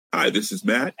Hi, this is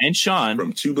Matt and Sean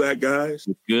from Two Black Guys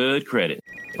with Good Credit.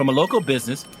 From a local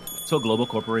business to a global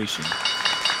corporation.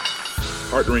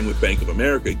 Partnering with Bank of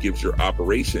America gives your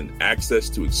operation access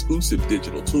to exclusive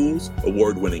digital tools,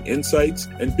 award-winning insights,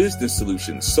 and business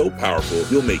solutions so powerful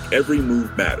you'll make every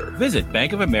move matter. Visit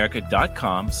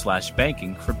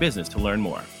bankofamerica.com/banking for business to learn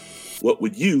more. What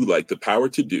would you like the power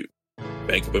to do?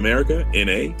 Bank of America,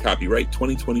 N.A., copyright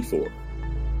 2024.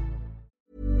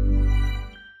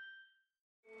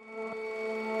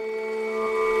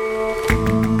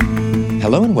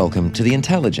 Hello and welcome to The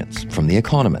Intelligence from The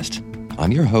Economist.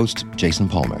 I'm your host, Jason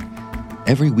Palmer.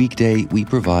 Every weekday, we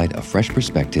provide a fresh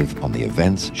perspective on the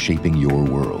events shaping your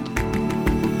world.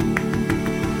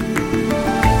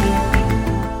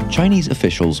 Chinese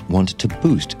officials want to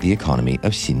boost the economy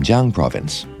of Xinjiang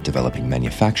province, developing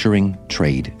manufacturing,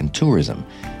 trade, and tourism.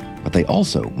 But they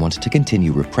also want to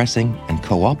continue repressing and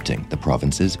co-opting the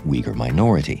province's Uyghur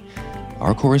minority.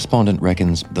 Our correspondent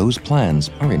reckons those plans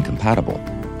are incompatible.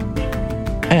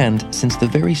 And since the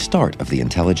very start of The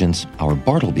Intelligence, our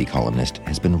Bartleby columnist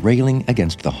has been railing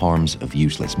against the harms of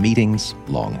useless meetings,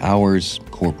 long hours,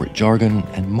 corporate jargon,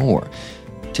 and more.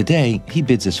 Today, he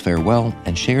bids us farewell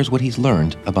and shares what he's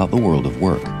learned about the world of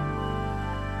work.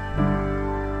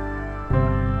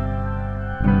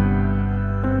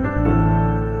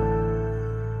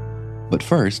 But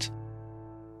first,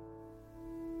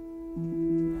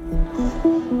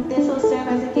 this will serve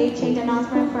as a gate-change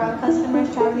announcement for our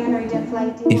customers traveling on Norwegian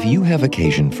flight. If you have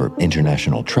occasion for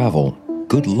international travel,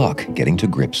 good luck getting to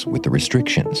grips with the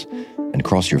restrictions. And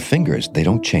cross your fingers they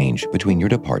don't change between your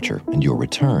departure and your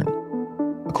return.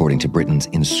 According to Britain's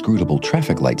inscrutable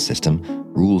traffic light system,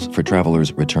 rules for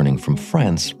travelers returning from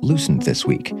France loosened this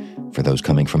week. For those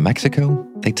coming from Mexico,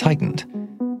 they tightened.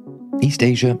 East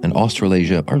Asia and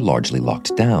Australasia are largely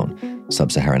locked down.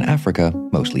 Sub-Saharan Africa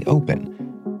mostly open.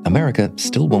 America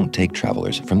still won't take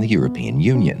travelers from the European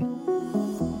Union.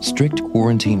 Strict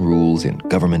quarantine rules in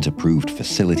government-approved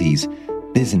facilities,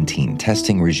 Byzantine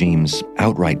testing regimes,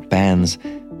 outright bans,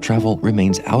 travel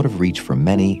remains out of reach for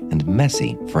many and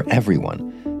messy for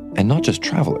everyone. And not just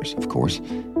travelers, of course.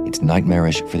 It's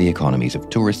nightmarish for the economies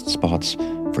of tourist spots,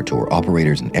 for tour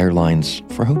operators and airlines,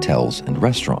 for hotels and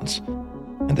restaurants.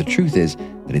 And the truth is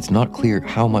that it's not clear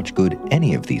how much good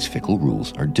any of these fickle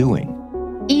rules are doing.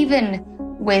 Even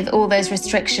with all those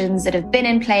restrictions that have been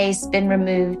in place, been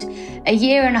removed, a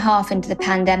year and a half into the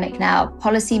pandemic now,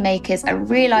 policymakers are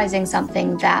realizing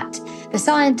something that the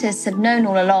scientists have known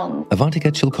all along.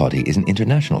 Avantika Chilcotti is an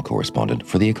international correspondent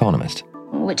for The Economist.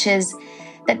 Which is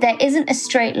that there isn't a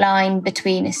straight line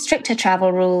between stricter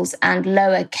travel rules and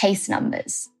lower case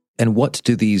numbers. And what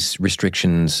do these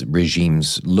restrictions,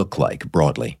 regimes look like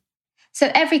broadly? So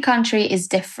every country is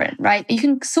different, right? You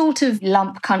can sort of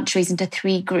lump countries into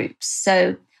three groups.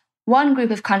 So one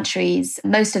group of countries,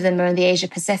 most of them are in the Asia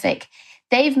Pacific,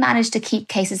 they've managed to keep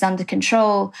cases under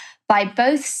control by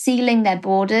both sealing their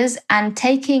borders and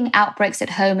taking outbreaks at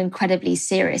home incredibly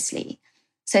seriously.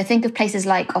 So think of places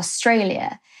like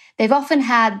Australia. They've often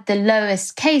had the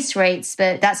lowest case rates,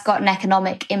 but that's got an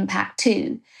economic impact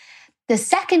too. The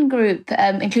second group,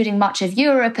 including much of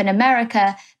Europe and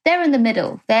America, they're in the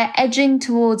middle. They're edging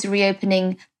towards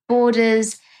reopening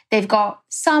borders. They've got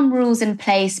some rules in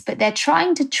place, but they're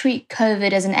trying to treat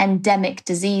COVID as an endemic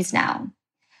disease now.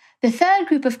 The third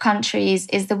group of countries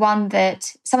is the one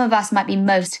that some of us might be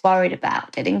most worried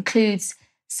about. It includes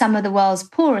some of the world's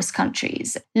poorest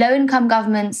countries. Low-income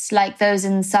governments like those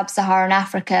in sub-Saharan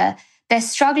Africa, they're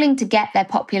struggling to get their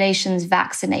populations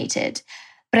vaccinated.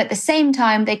 But at the same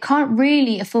time, they can't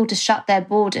really afford to shut their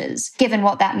borders, given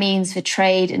what that means for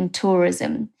trade and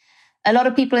tourism. A lot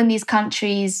of people in these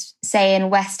countries, say in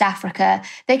West Africa,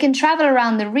 they can travel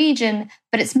around the region,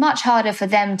 but it's much harder for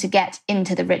them to get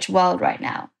into the rich world right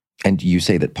now. And you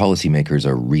say that policymakers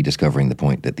are rediscovering the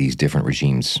point that these different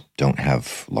regimes don't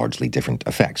have largely different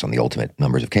effects on the ultimate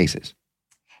numbers of cases.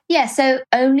 Yeah, so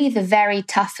only the very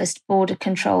toughest border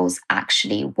controls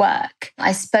actually work.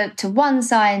 I spoke to one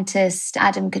scientist,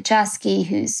 Adam Kucharski,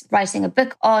 who's writing a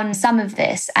book on some of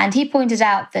this, and he pointed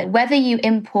out that whether you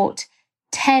import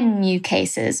 10 new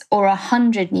cases or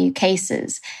 100 new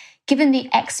cases, given the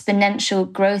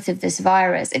exponential growth of this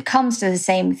virus, it comes to the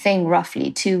same thing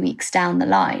roughly 2 weeks down the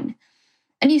line.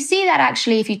 And you see that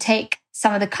actually if you take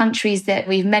some of the countries that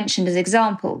we've mentioned as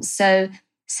examples. So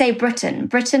say Britain.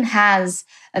 Britain has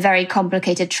a very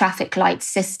complicated traffic light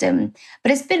system,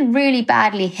 but it's been really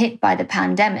badly hit by the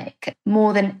pandemic.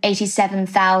 More than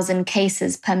 87,000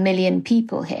 cases per million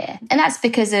people here. And that's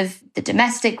because of the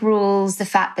domestic rules, the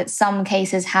fact that some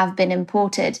cases have been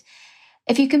imported.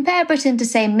 If you compare Britain to,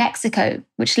 say, Mexico,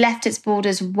 which left its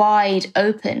borders wide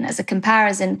open as a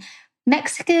comparison,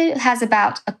 Mexico has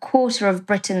about a quarter of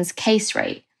Britain's case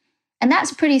rate. And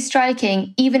that's pretty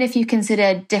striking, even if you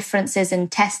consider differences in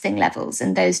testing levels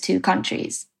in those two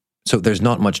countries. So there's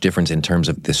not much difference in terms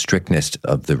of the strictness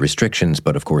of the restrictions,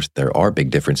 but of course there are big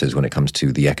differences when it comes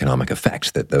to the economic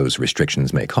effects that those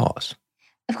restrictions may cause.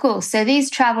 Of course. So these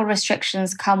travel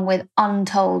restrictions come with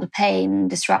untold pain and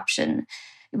disruption.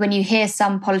 When you hear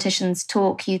some politicians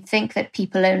talk, you'd think that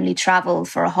people only travel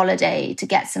for a holiday to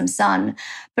get some sun.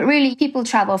 But really, people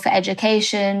travel for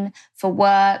education, for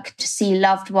work, to see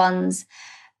loved ones.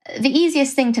 The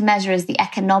easiest thing to measure is the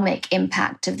economic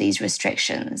impact of these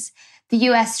restrictions. The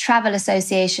US Travel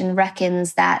Association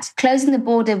reckons that closing the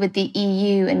border with the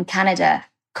EU and Canada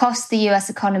cost the US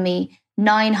economy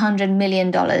 $900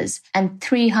 million and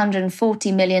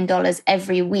 $340 million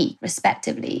every week,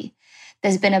 respectively.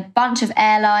 There's been a bunch of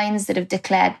airlines that have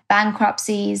declared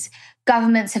bankruptcies.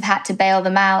 Governments have had to bail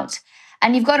them out.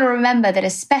 And you've got to remember that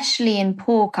especially in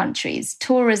poor countries,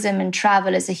 tourism and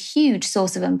travel is a huge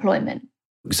source of employment.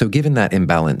 So given that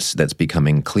imbalance that's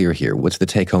becoming clear here, what's the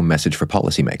take-home message for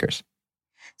policymakers?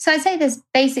 So I'd say there's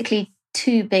basically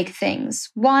two big things.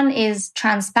 One is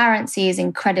transparency is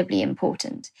incredibly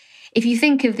important. If you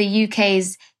think of the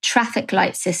UK's traffic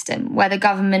light system, where the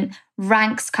government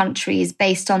ranks countries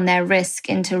based on their risk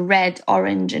into red,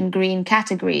 orange, and green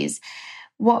categories,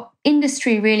 what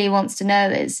industry really wants to know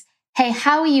is, hey,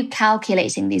 how are you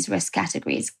calculating these risk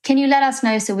categories? Can you let us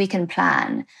know so we can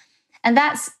plan? And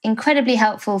that's incredibly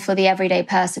helpful for the everyday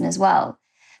person as well.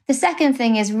 The second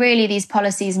thing is really these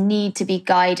policies need to be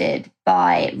guided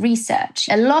by research.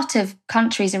 A lot of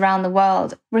countries around the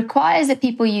world requires that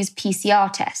people use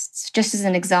PCR tests, just as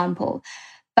an example.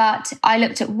 But I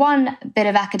looked at one bit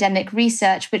of academic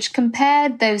research which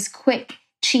compared those quick,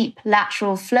 cheap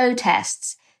lateral flow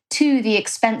tests to the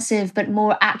expensive but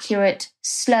more accurate,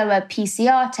 slower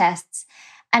PCR tests.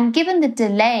 And given the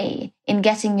delay in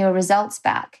getting your results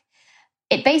back,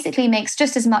 it basically makes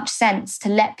just as much sense to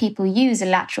let people use a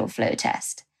lateral flow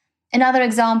test. Another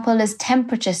example is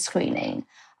temperature screening.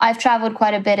 I've traveled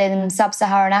quite a bit in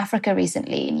sub-Saharan Africa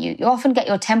recently, and you often get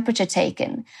your temperature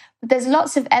taken. But there's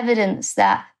lots of evidence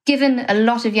that given a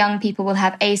lot of young people will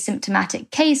have asymptomatic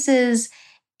cases,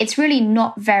 it's really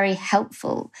not very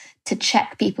helpful to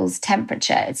check people's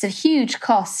temperature. It's a huge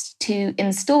cost to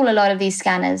install a lot of these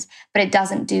scanners, but it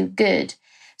doesn't do good.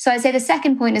 So I'd say the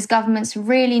second point is governments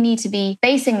really need to be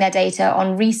basing their data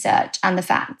on research and the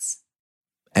facts.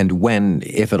 And when,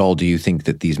 if at all, do you think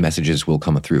that these messages will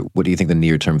come through? What do you think the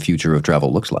near-term future of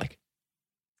travel looks like?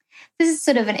 This is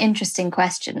sort of an interesting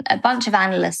question. A bunch of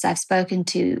analysts I've spoken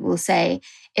to will say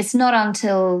it's not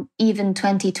until even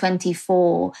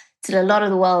 2024, till a lot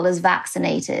of the world is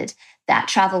vaccinated, that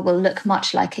travel will look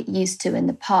much like it used to in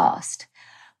the past.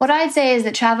 What I'd say is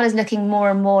that travel is looking more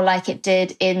and more like it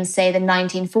did in, say, the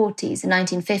 1940s, the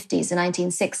 1950s, the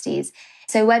 1960s.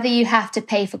 So whether you have to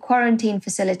pay for quarantine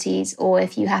facilities or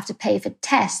if you have to pay for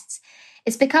tests,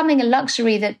 it's becoming a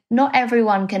luxury that not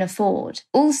everyone can afford.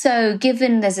 Also,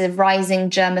 given there's a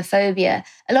rising germophobia,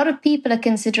 a lot of people are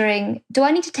considering, do I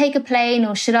need to take a plane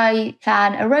or should I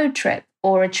plan a road trip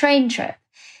or a train trip?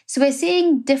 So we're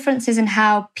seeing differences in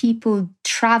how people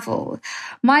travel.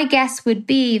 My guess would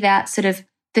be that sort of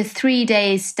the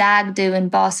 3-day stag do in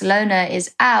Barcelona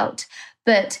is out,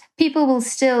 but people will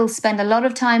still spend a lot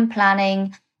of time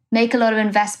planning, make a lot of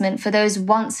investment for those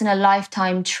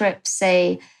once-in-a-lifetime trips,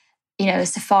 say, a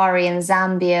safari in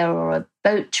Zambia or a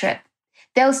boat trip.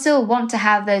 They'll still want to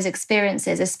have those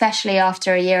experiences, especially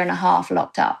after a year and a half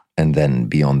locked up. And then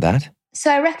beyond that?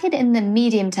 So I reckon in the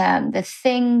medium term, the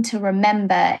thing to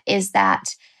remember is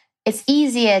that it's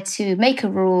easier to make a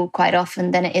rule quite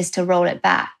often than it is to roll it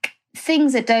back.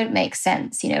 Things that don't make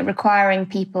sense, requiring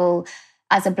people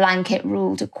as a blanket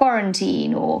rule to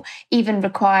quarantine or even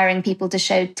requiring people to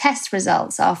show test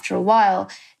results after a while,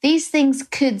 these things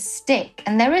could stick.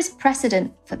 And there is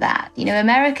precedent for that.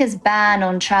 America's ban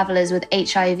on travelers with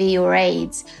HIV or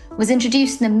AIDS was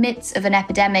introduced in the midst of an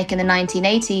epidemic in the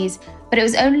 1980s, but it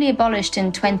was only abolished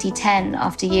in 2010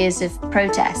 after years of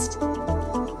protest.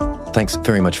 Thanks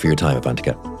very much for your time,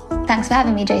 Avantika. Thanks for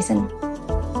having me, Jason.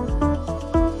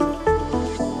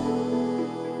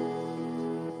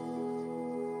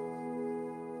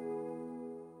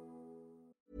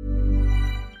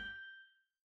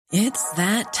 It's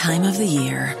that time of the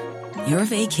year. Your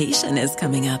vacation is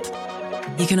coming up.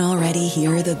 You can already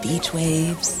hear the beach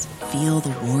waves, feel the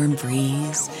warm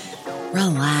breeze,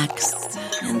 relax,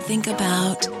 and think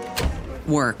about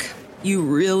work. You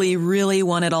really, really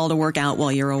want it all to work out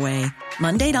while you're away.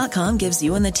 Monday.com gives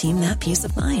you and the team that peace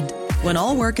of mind. When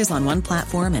all work is on one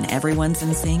platform and everyone's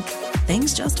in sync,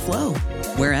 things just flow.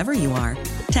 Wherever you are,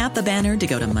 tap the banner to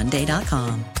go to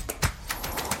Monday.com.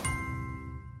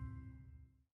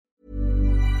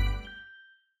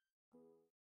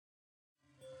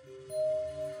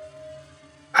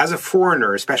 As a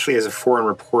foreigner, especially as a foreign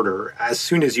reporter, as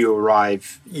soon as you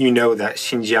arrive, you know that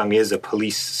Xinjiang is a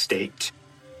police state.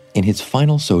 In his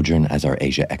final sojourn as our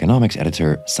Asia economics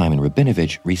editor, Simon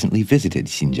Rabinovich recently visited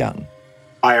Xinjiang.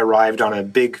 I arrived on a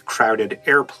big, crowded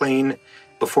airplane.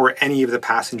 Before any of the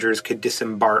passengers could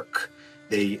disembark,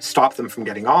 they stopped them from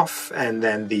getting off, and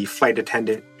then the flight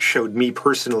attendant showed me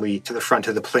personally to the front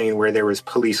of the plane where there was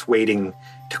police waiting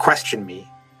to question me.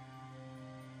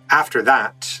 After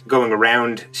that, going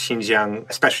around Xinjiang,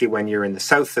 especially when you're in the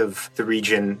south of the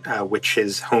region, which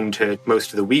is home to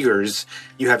most of the Uyghurs,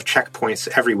 you have checkpoints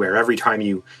everywhere. Every time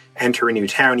you enter a new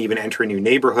town, even enter a new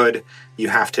neighborhood, you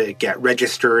have to get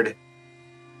registered.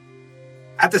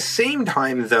 At the same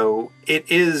time, though,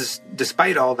 it is,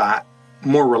 despite all that,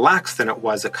 more relaxed than it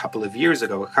was a couple of years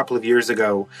ago. A couple of years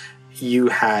ago, you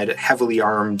had heavily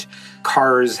armed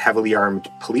cars, heavily armed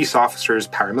police officers,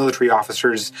 paramilitary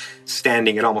officers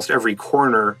standing at almost every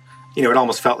corner. It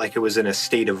almost felt like it was in a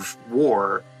state of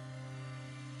war.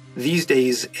 These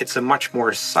days, it's a much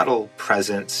more subtle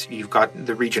presence. You've got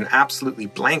the region absolutely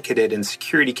blanketed in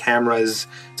security cameras,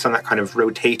 some that kind of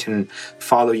rotate and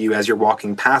follow you as you're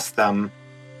walking past them.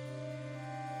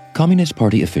 Communist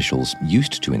Party officials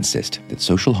used to insist that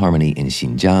social harmony in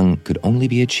Xinjiang could only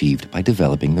be achieved by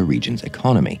developing the region's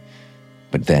economy.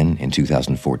 But then, in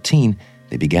 2014,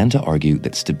 they began to argue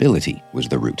that stability was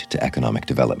the route to economic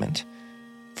development.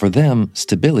 For them,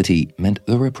 stability meant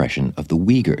the repression of the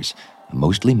Uyghurs, a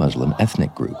mostly Muslim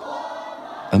ethnic group.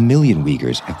 1 million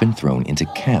Uyghurs have been thrown into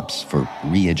camps for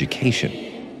re-education.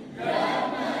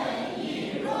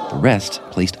 The rest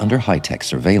placed under high-tech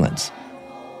surveillance.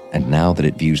 And now that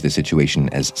it views the situation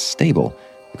as stable,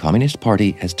 the Communist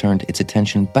Party has turned its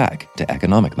attention back to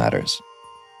economic matters.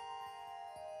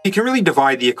 You can really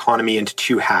divide the economy into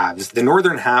two halves. The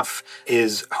northern half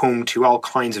is home to all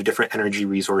kinds of different energy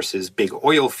resources, big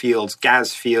oil fields,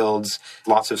 gas fields,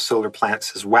 lots of solar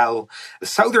plants as well. The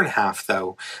southern half,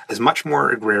 though, is much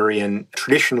more agrarian.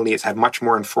 Traditionally, it's had much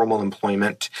more informal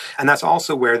employment. And that's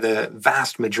also where the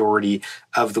vast majority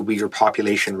of the Uyghur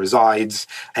population resides.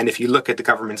 And if you look at the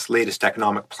government's latest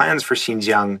economic plans for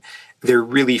Xinjiang, they're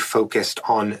really focused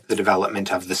on the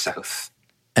development of the south.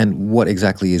 And what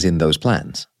exactly is in those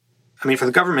plans? For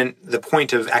the government, the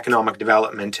point of economic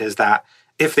development is that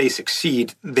if they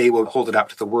succeed, they will hold it up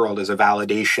to the world as a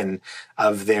validation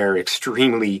of their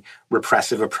extremely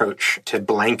repressive approach to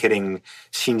blanketing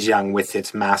Xinjiang with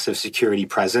its massive security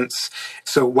presence.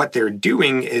 So what they're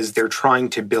doing is they're trying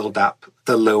to build up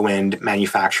the low-end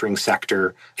manufacturing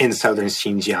sector in southern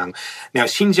Xinjiang. Now,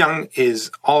 Xinjiang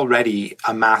is already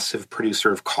a massive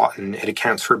producer of cotton. It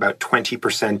accounts for about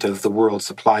 20% of the world's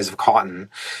supplies of cotton.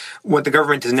 What the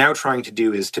government is now trying to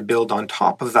do is to build on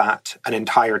top of that an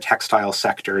entire textile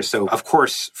sector. So, of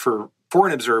course, for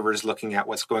foreign observers looking at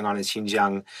what's going on in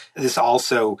Xinjiang, this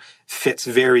also fits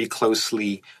very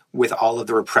closely with all of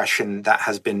the repression that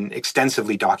has been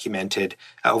extensively documented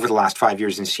over the last 5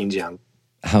 years in Xinjiang.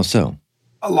 How so?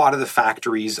 A lot of the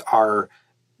factories are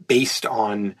based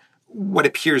on what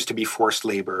appears to be forced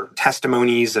labor.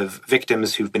 Testimonies of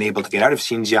victims who've been able to get out of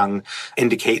Xinjiang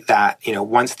indicate that,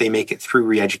 once they make it through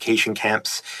re-education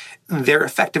camps, they're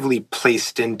effectively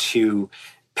placed into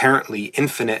apparently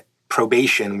infinite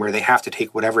probation where they have to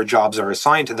take whatever jobs are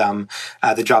assigned to them.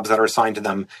 The jobs that are assigned to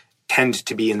them tend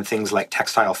to be in things like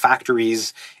textile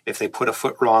factories. If they put a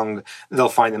foot wrong, they'll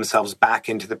find themselves back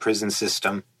into the prison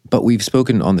system. But we've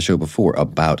spoken on the show before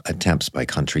about attempts by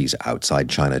countries outside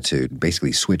China to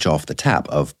basically switch off the tap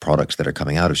of products that are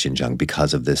coming out of Xinjiang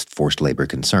because of this forced labor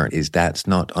concern. Is that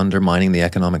not undermining the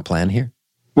economic plan here?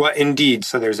 Well, indeed.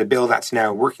 So there's a bill that's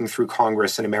now working through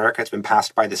Congress in America. It's been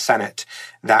passed by the Senate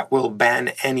that will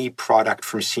ban any product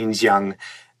from Xinjiang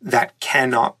that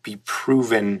cannot be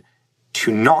proven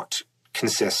to not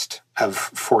consist of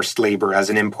forced labor as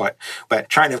an input. But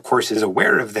China, of course, is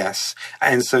aware of this.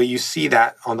 And so you see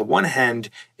that on the one hand,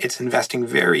 it's investing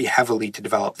very heavily to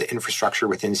develop the infrastructure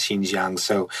within Xinjiang.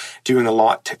 So doing a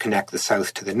lot to connect the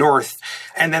south to the north.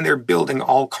 And then they're building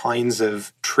all kinds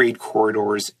of trade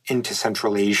corridors into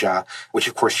Central Asia, which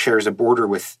of course shares a border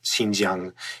with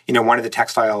Xinjiang. One of the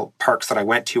textile parks that I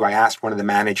went to, I asked one of the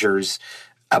managers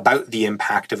about the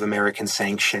impact of American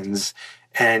sanctions.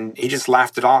 And he just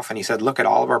laughed it off and he said, look, at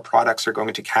all of our products are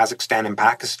going to Kazakhstan and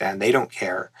Pakistan. They don't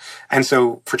care. And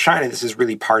so for China, this is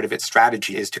really part of its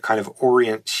strategy, is to kind of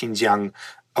orient Xinjiang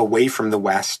away from the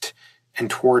West and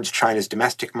towards China's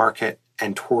domestic market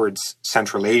and towards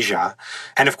Central Asia.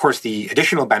 And of course, the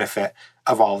additional benefit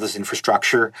of all this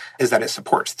infrastructure is that it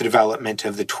supports the development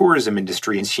of the tourism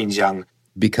industry in Xinjiang.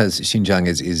 Because Xinjiang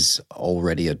is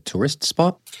already a tourist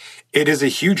spot? It is a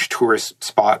huge tourist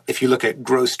spot. If you look at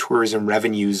gross tourism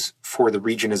revenues for the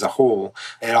region as a whole,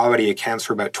 it already accounts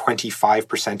for about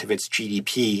 25% of its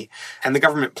GDP. And the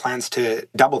government plans to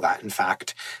double that, in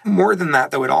fact. More than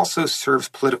that, though, it also serves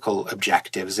political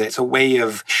objectives. It's a way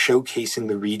of showcasing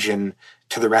the region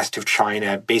to the rest of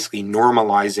China, basically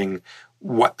normalizing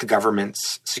what the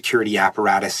government's security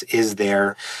apparatus is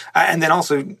there. And then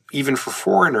also, even for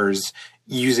foreigners,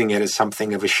 using it as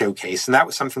something of a showcase. And that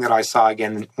was something that I saw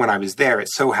again when I was there. It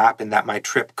so happened that my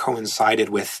trip coincided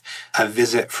with a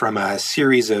visit from a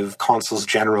series of consuls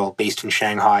general based in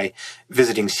Shanghai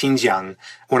visiting Xinjiang.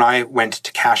 When I went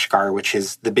to Kashgar, which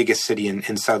is the biggest city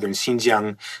in southern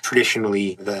Xinjiang,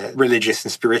 traditionally the religious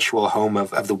and spiritual home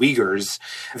of the Uyghurs,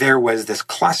 there was this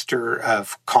cluster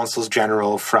of consuls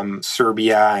general from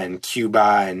Serbia and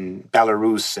Cuba and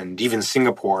Belarus and even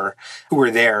Singapore who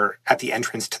were there at the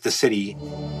entrance to the city.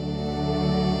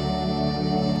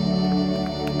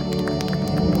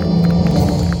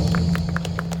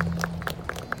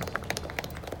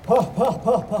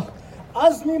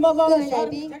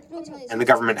 And the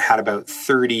government had about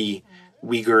 30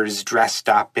 Uyghurs dressed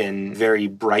up in very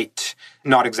bright,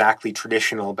 not exactly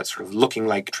traditional, but sort of looking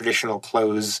like traditional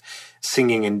clothes,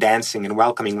 singing and dancing and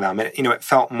welcoming them. It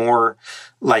felt more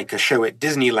like a show at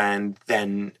Disneyland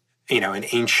than an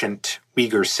ancient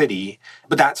Uyghur city.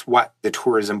 But that's what the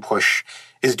tourism push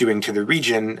is doing to the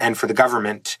region. And for the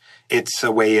government, it's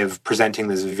a way of presenting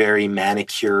this very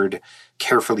manicured,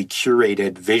 carefully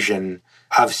curated vision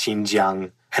of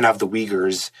Xinjiang and of the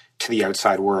Uyghurs to the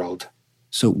outside world.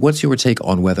 So what's your take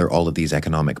on whether all of these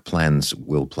economic plans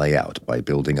will play out by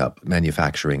building up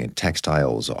manufacturing and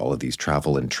textiles, all of these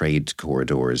travel and trade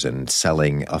corridors, and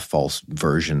selling a false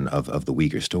version of the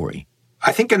Uyghur story?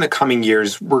 I think in the coming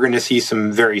years, we're going to see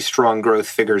some very strong growth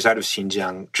figures out of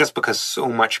Xinjiang, just because so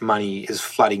much money is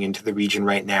flooding into the region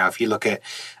right now. If you look at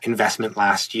investment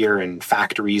last year in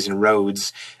factories and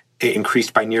roads, it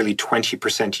increased by nearly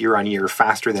 20% year on year,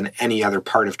 faster than any other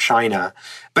part of China.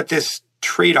 But this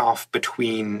trade-off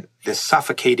between the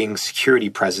suffocating security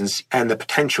presence and the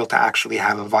potential to actually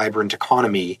have a vibrant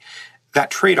economy, that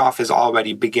trade-off is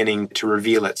already beginning to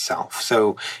reveal itself.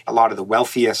 So a lot of the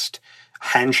wealthiest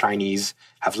Han Chinese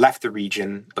have left the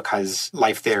region because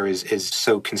life there is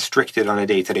so constricted on a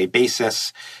day-to-day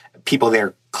basis. People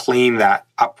there claim that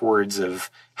upwards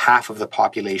of half of the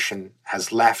population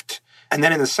has left. And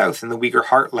then in the south, in the Uyghur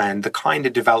heartland, the kind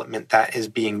of development that is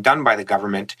being done by the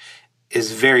government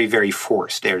is very, very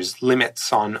forced. There's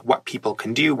limits on what people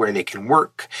can do, where they can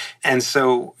work. And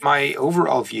so my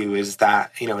overall view is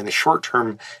that, in the short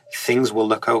term, things will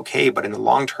look okay, but in the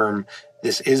long term,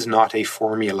 this is not a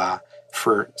formula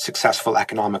for successful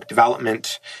economic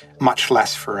development, much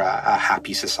less for a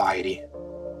happy society.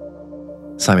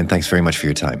 Simon, thanks very much for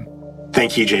your time.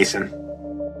 Thank you, Jason.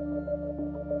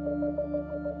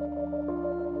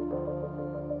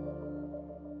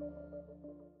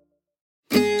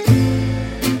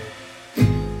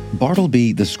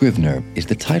 Bartleby the Scrivener is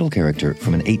the title character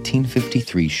from an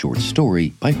 1853 short story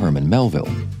by Herman Melville,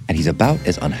 and he's about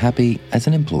as unhappy as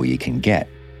an employee can get.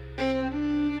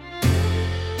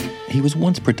 He was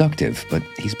once productive, but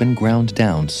he's been ground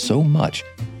down so much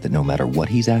that no matter what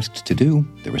he's asked to do,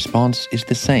 the response is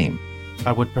the same.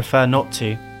 I would prefer not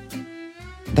to.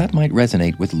 That might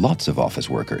resonate with lots of office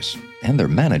workers and their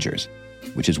managers,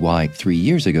 which is why 3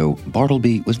 years ago,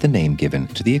 Bartleby was the name given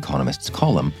to The Economist's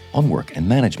column on work and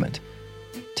management.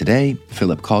 Today,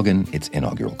 Philip Coggan, its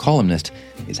inaugural columnist,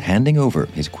 is handing over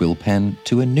his quill pen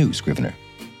to a new Scrivener.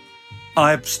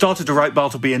 I started to write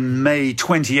Bartleby in May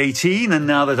 2018, and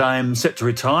now that I am set to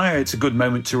retire, it's a good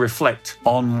moment to reflect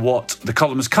on what the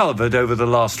column has covered over the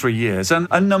last 3 years, and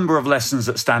a number of lessons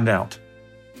that stand out.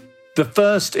 The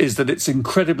first is that it's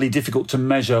incredibly difficult to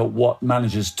measure what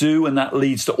managers do, and that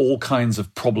leads to all kinds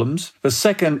of problems. The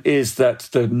second is that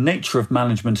the nature of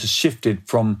management has shifted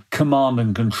from command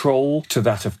and control to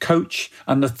that of coach.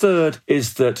 And the third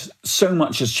is that so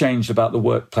much has changed about the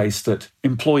workplace that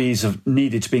employees have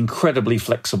needed to be incredibly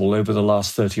flexible over the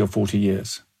last 30 or 40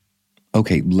 years.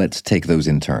 Okay, let's take those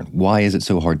in turn. Why is it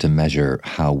so hard to measure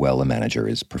how well a manager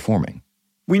is performing?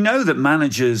 We know that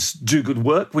managers do good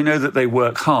work. We know that they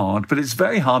work hard, but it's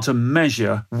very hard to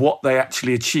measure what they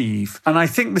actually achieve. And I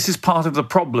think this is part of the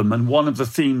problem and one of the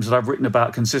themes that I've written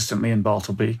about consistently in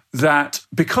Bartleby, that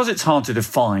because it's hard to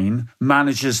define,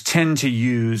 managers tend to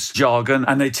use jargon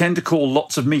and they tend to call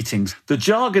lots of meetings. The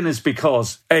jargon is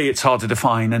because A, it's hard to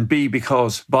define, and B,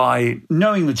 because by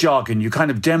knowing the jargon, you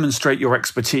kind of demonstrate your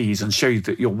expertise and show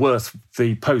that you're worth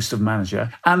the post of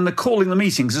manager. And the calling the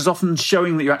meetings is often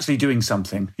showing that you're actually doing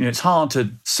something. You know, it's hard to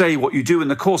say what you do in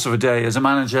the course of a day as a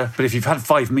manager, but if you've had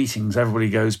 5 meetings, everybody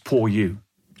goes, poor you.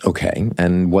 Okay,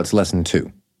 and what's lesson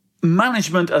 2?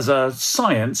 Management as a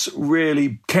science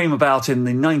really came about in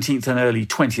the 19th and early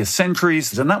 20th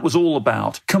centuries, and that was all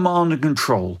about command and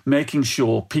control, making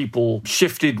sure people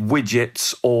shifted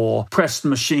widgets or pressed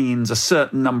machines a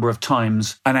certain number of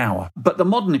times an hour. But the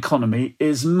modern economy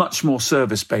is much more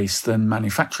service-based than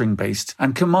manufacturing-based,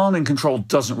 and command and control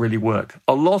doesn't really work.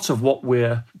 A lot of what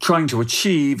we're trying to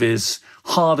achieve is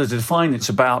harder to define. It's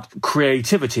about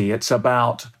creativity. It's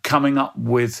about coming up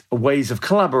with ways of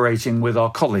collaborating with our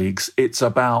colleagues. It's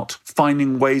about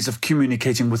finding ways of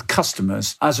communicating with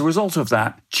customers. As a result of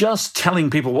that, just telling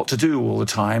people what to do all the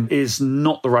time is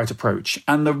not the right approach.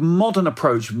 And the modern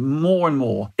approach, more and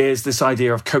more, is this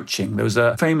idea of coaching. There was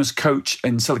a famous coach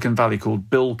in Silicon Valley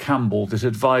called Bill Campbell that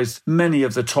advised many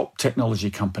of the top technology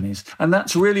companies. And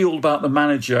that's really all about the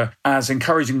manager as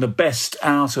encouraging the best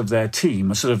out of their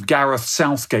team, a sort of Gareth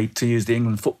Southgate, to use the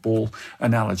England football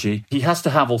analogy. He has to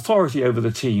have authority over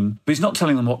the team, but he's not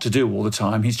telling them what to do all the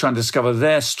time. He's trying to discover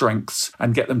their strengths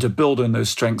and get them to build on those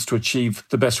strengths to achieve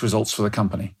the best results for the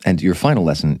company. And your final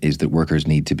lesson is that workers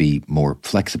need to be more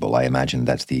flexible. I imagine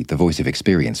that's the voice of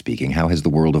experience speaking. How has the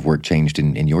world of work changed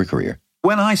in your career?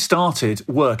 When I started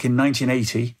work in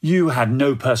 1980, you had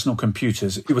no personal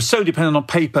computers. You were so dependent on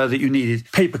paper that you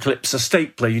needed paper clips, a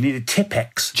stapler, you needed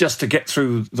Tipex just to get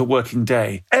through the working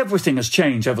day. Everything has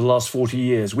changed over the last 40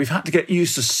 years. We've had to get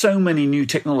used to so many new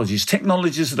technologies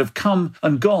that have come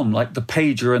and gone, like the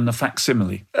pager and the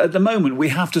facsimile. At the moment, we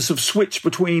have to sort of switch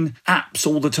between apps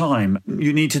all the time.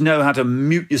 You need to know how to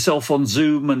mute yourself on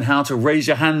Zoom and how to raise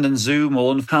your hand in Zoom,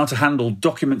 or how to handle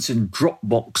documents in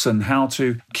Dropbox and how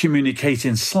to communicate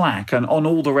in Slack and on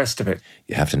all the rest of it.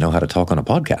 You have to know how to talk on a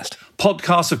podcast.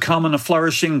 Podcasts have come and are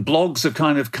flourishing. Blogs have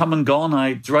kind of come and gone.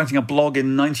 I was writing a blog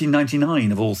in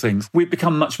 1999, of all things. We've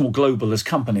become much more global as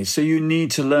companies. So you need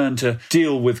to learn to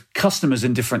deal with customers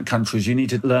in different countries. You need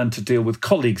to learn to deal with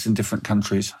colleagues in different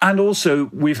countries. And also,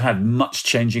 we've had much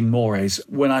changing mores.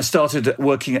 When I started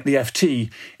working at the FT,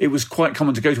 it was quite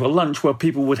common to go to a lunch where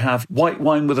people would have white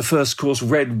wine with the first course,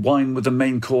 red wine with the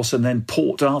main course, and then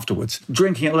port afterwards.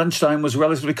 Drinking at lunchtime was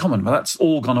relatively common, but that's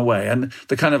all gone away. And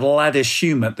the kind of laddish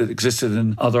humour that existed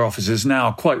in other offices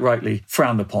now quite rightly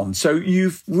frowned upon. So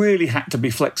you've really had to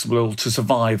be flexible to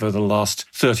survive over the last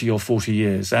 30 or 40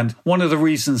 years. And one of the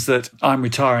reasons that I'm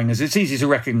retiring is it's easy to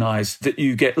recognise that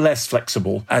you get less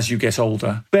flexible as you get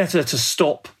older. Better to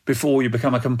stop before you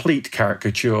become a complete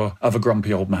caricature of a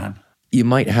grumpy old man. You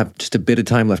might have just a bit of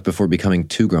time left before becoming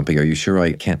too grumpy. Are you sure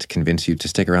I can't convince you to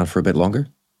stick around for a bit longer?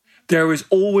 There is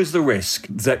always the risk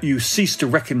that you cease to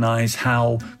recognise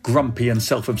how grumpy and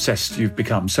self-obsessed you've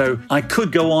become. So I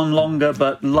could go on longer,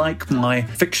 but like my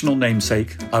fictional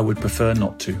namesake, I would prefer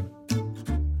not to.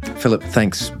 Philip,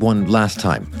 thanks one last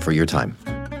time for your time.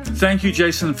 Thank you,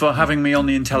 Jason, for having me on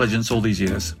The Intelligence all these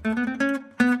years.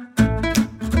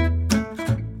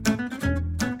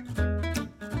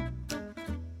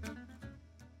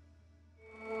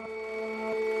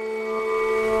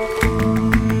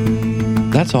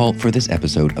 That's all for this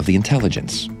episode of The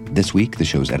Intelligence. This week, the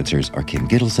show's editors are Kim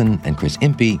Gittleson and Chris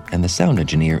Impey, and the sound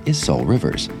engineer is Saul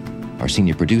Rivers. Our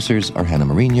senior producers are Hannah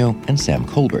Marino and Sam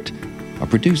Colbert. Our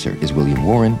producer is William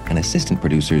Warren, and assistant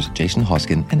producers Jason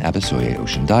Hoskin and Abisoye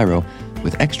Oshindairo,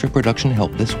 with extra production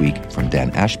help this week from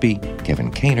Dan Ashby, Kevin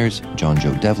Caners, John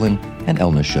Joe Devlin, and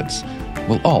Elna Schutz.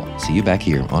 We'll all see you back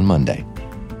here on Monday.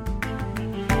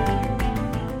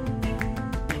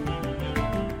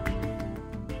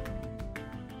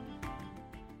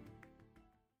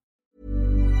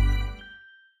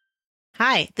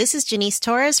 Hi, this is Janice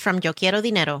Torres from Yo Quiero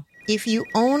Dinero. If you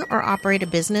own or operate a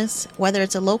business, whether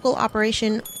it's a local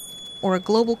operation or a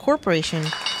global corporation,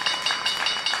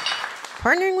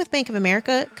 partnering with Bank of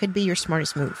America could be your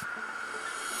smartest move.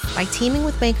 By teaming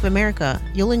with Bank of America,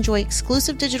 you'll enjoy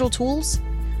exclusive digital tools,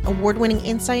 award-winning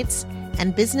insights,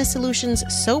 and business solutions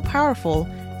so powerful,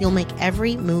 you'll make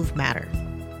every move matter.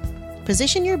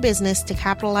 Position your business to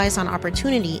capitalize on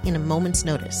opportunity in a moment's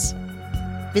notice.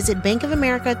 Visit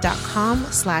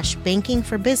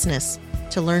bankofamerica.com/bankingforbusiness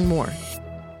to learn more.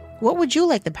 What would you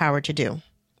like the power to do?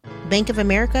 Bank of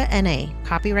America, N.A.,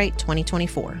 copyright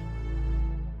 2024.